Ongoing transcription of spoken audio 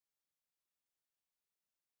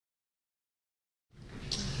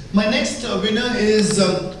My next winner is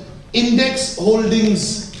Index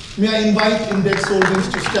Holdings. May I invite Index Holdings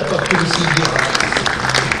to step up to receive the award.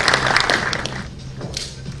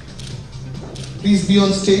 Please be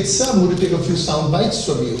on stage, sir. I'm going to take a few sound bites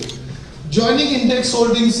from you. Joining Index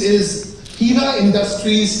Holdings is Hira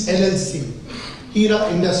Industries LLC. Hira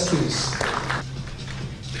Industries.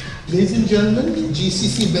 Ladies and gentlemen,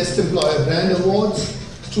 GCC Best Employer Brand Awards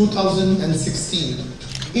 2016.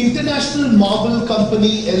 International Marble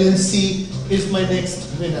Company LLC is my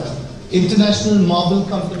next winner. International Marble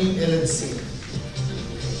Company LLC.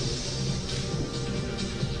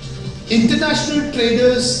 International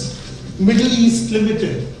Traders Middle East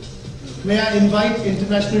Limited. May I invite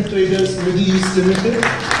International Traders Middle East Limited?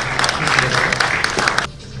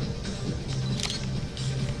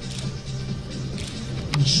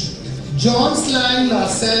 John Slang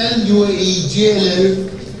LaSalle UAE JLL.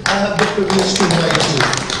 I have the privilege to invite you.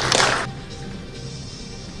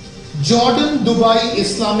 Jordan Dubai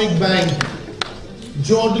Islamic Bank.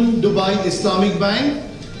 Jordan Dubai Islamic Bank.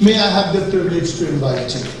 May I have the privilege to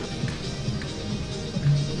invite you.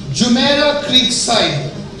 Jumeirah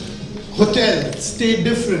Creekside Hotel. Stay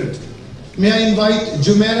different. May I invite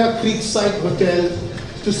Jumeirah Creekside Hotel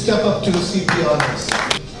to step up to receive the honors.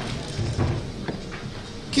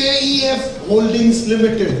 KEF Holdings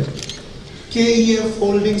Limited. KEF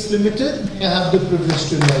Holdings Limited. May I have the privilege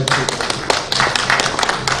to invite you.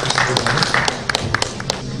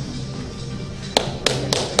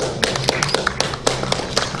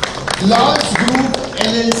 Lals Group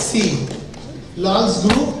LLC. Lals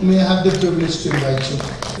Group, may I have the privilege to invite you.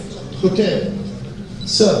 Hotel.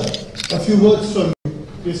 Sir, a few words from you.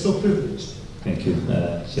 We're so privileged. Thank you.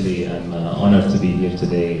 Actually, I'm honored to be here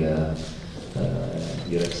today.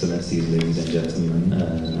 Your Excellencies, ladies and gentlemen,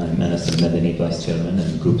 I'm Anas Al-Madani, Vice Chairman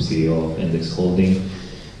and Group CEO of Index Holding.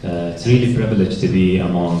 It's really a privilege to be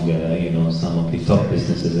among, some of the top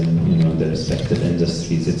businesses in, their respective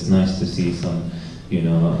industries. It's nice to see some,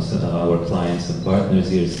 our clients and partners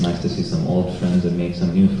here. It's nice to see some old friends and make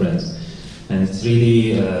some new friends. And it's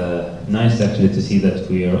really nice actually to see that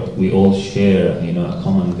we all share, a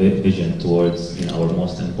common vision towards, our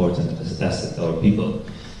most important asset, our people.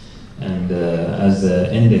 And as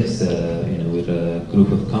Index, we're a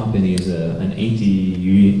group of companies, an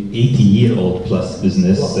 80-year-old plus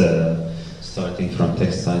business, starting from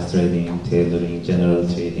textiles trading, tailoring, general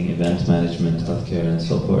trading, event management, healthcare, and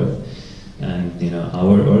so forth. And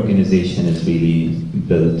our organization is really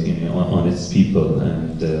built, on its people,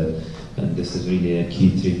 and this is really a key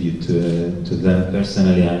tribute to them.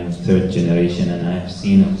 Personally, I'm third generation, and I've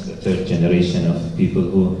seen the third generation of people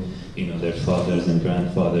who, their fathers and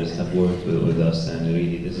grandfathers have worked with us, and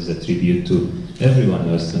really this is a tribute to everyone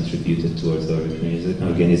who has contributed towards the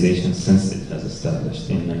organization since it has established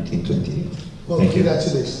in 1928. Well, thank you.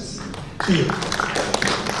 Congratulations. To you.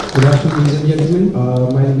 Good afternoon, ladies and gentlemen.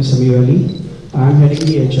 My name is Samir Ali. I'm heading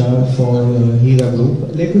the HR for Hira Group.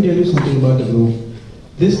 Let me tell you something about the group.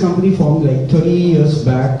 This company formed like 30 years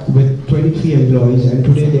back with 23 employees, and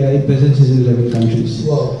today their presence is in 11 countries.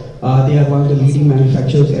 Wow. They are one of the leading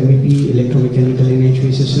manufacturers, MEP, electromechanical and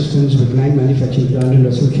HVAC systems, with 9 manufacturing plants in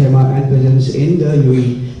Ras Al Khaimah and presence in the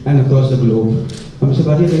UAE and across the globe. Mr.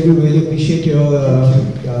 Bhatia, we really appreciate your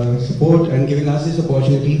support and giving us this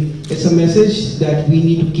opportunity. It's a message that we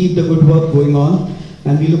need to keep the good work going on,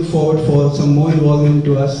 and we look forward for some more involvement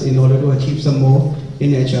to us in order to achieve some more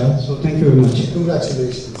in HR. So thank you very much.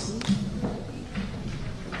 Congratulations.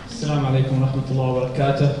 Assalamu alaikum wa rahmatullahi wa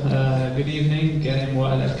barakatuh. Good evening, I'm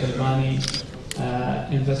Wael Al-Kalbani,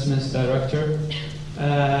 Investments Director.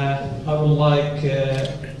 I would like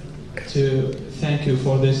to thank you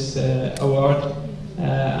for this award,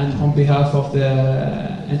 and on behalf of the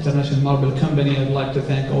International Marble Company, I'd like to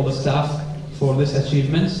thank all the staff for this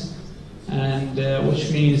achievement, and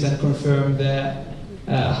which means and confirm the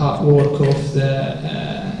hard work of the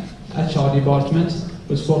HR department,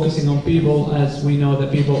 was focusing on people, as we know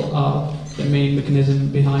that people are the main mechanism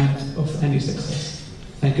behind of any success.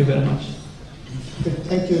 Thank you very much.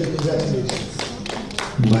 Thank you and congratulations.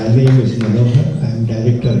 My name is Manohar. I am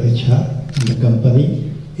Director HR in the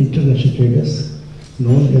company International Traders,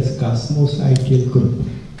 known as Cosmos ITL Group.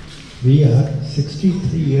 We are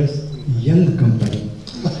 63 years young company.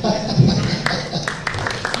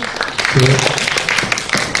 So,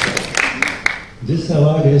 this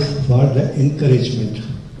award is for the encouragement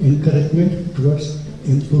towards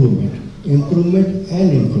improvement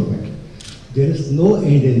and improvement. There is no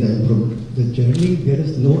end in the improvement. The journey, there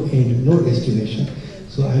is no end, no destination.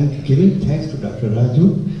 So I am giving thanks to Dr.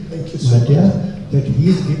 Raju Bhatia that he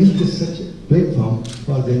is giving this such platform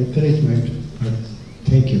for the encouragement.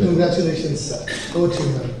 Thank you very much. Congratulations, sir. Over to you,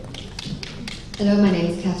 ma'am. Hello, my name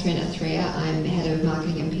is Catherine Athreya. I'm Head of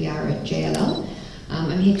Marketing and PR at JLL.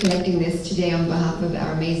 I'm here collecting this today on behalf of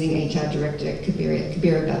our amazing HR Director,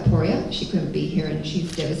 Kabira Gaporia. She couldn't be here and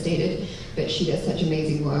she's devastated, but she does such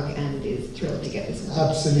amazing work and is thrilled to get this award.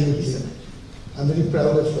 Absolutely. Thank you so much. I'm very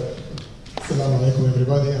proud of her. Assalamu alaikum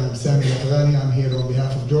everybody, I'm Sami Al-Afghani. I'm here on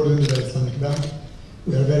behalf of Jordan, the Islamic Bank.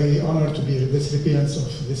 We are very honored to be the recipients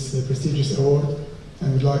of this prestigious award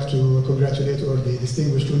and would like to congratulate all the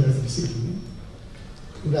distinguished winners this evening.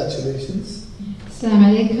 Congratulations. Assalamu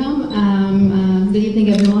alaikum. Good evening,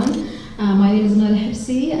 everyone. My name is Nora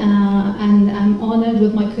Hibsi, and I'm honored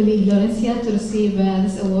with my colleague Laurencia to receive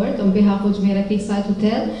this award on behalf of Jumeirah Quayside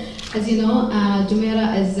Hotel. As you know,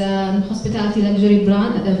 Jumeirah is a hospitality luxury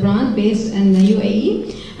brand based in the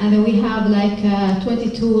UAE, and then we have like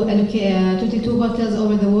 22 hotels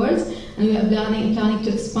over the world, and we are planning to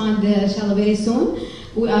expand inshallah very soon.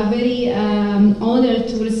 We are very honored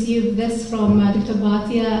to receive this from Dr.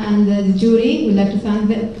 Bhatia and the jury. We'd like to thank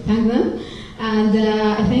them. And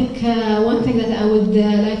I think one thing that I would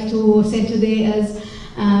like to say today is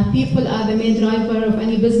people are the main driver of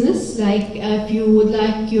any business. Like if you would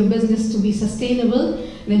like your business to be sustainable,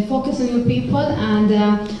 then focus on your people, and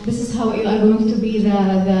this is how you are going to be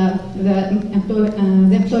the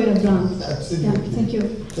employer brand. Absolutely. Yeah, thank you.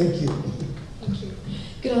 Thank you.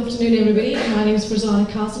 Good afternoon, everybody. My name is Farzana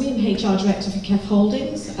Kazmi. I'm HR Director for KEF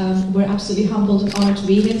Holdings. We're absolutely humbled and honoured to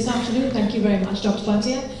be here this afternoon. Thank you very much, Dr.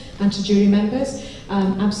 Bhatia, and to jury members.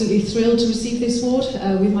 Absolutely thrilled to receive this award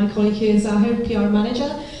with my colleague here, Zahir, PR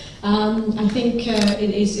Manager. I think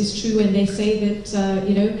it is true when they say that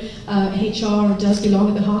HR does belong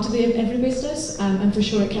at the heart of every business, and for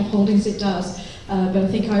sure at KEF Holdings it does. But I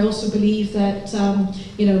think I also believe that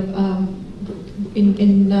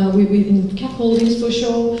in KEF Holdings for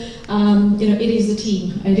sure, it is the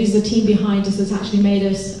team. It is the team behind us that's actually made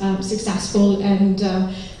us successful, and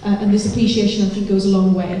this appreciation I think goes a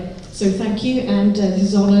long way. So thank you, and this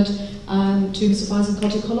is honoured to Mr. Faisal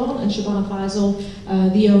Kotri Kolon and Shabana Faisal,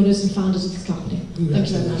 the owners and founders of this company. Thank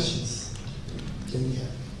you very much. Can we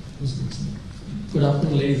have who's next? Good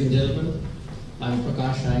afternoon, ladies and gentlemen. I'm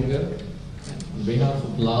Prakash Iyengar. On behalf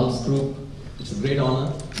of Lal's Group, it's a great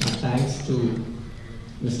honor, and thanks to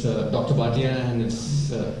Mr. Dr. Bhatia and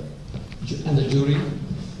the jury.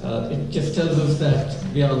 It just tells us that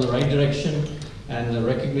we are on the right direction, and the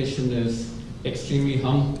recognition is extremely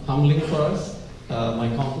humbling for us. My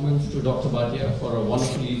compliments to Dr. Bhatia for a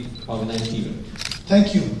wonderfully organized event.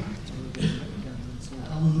 Thank you.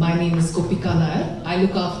 My name is Gopika Nair. I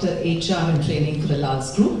look after HR and training for the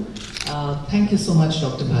Lal's Group. Thank you so much,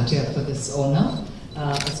 Dr. Bhatia, for this honor.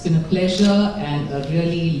 It's been a pleasure and a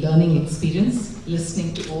really learning experience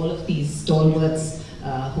listening to all of these stalwarts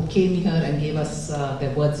who came here and gave us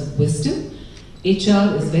their words of wisdom.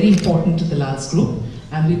 HR is very important to the Lal's Group,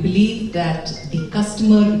 and we believe that the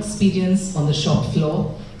customer experience on the shop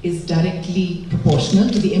floor is directly proportional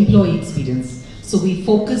to the employee experience. So we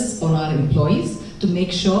focus on our employees to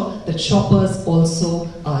make sure that shoppers also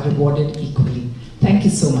are rewarded equally. Thank you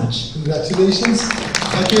so much. Congratulations.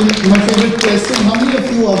 Again, my favorite question, how many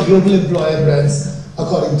of you are global employer brands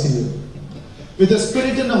according to you? With a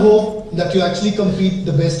spirit and a hope that you actually compete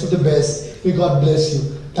the best of the best, may God bless you.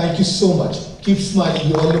 Thank you so much. Keep smiling,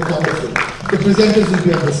 you all look wonderful. The presenters will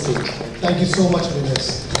be on the stage. Thank you so much,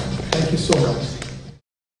 winners. Thank you so much.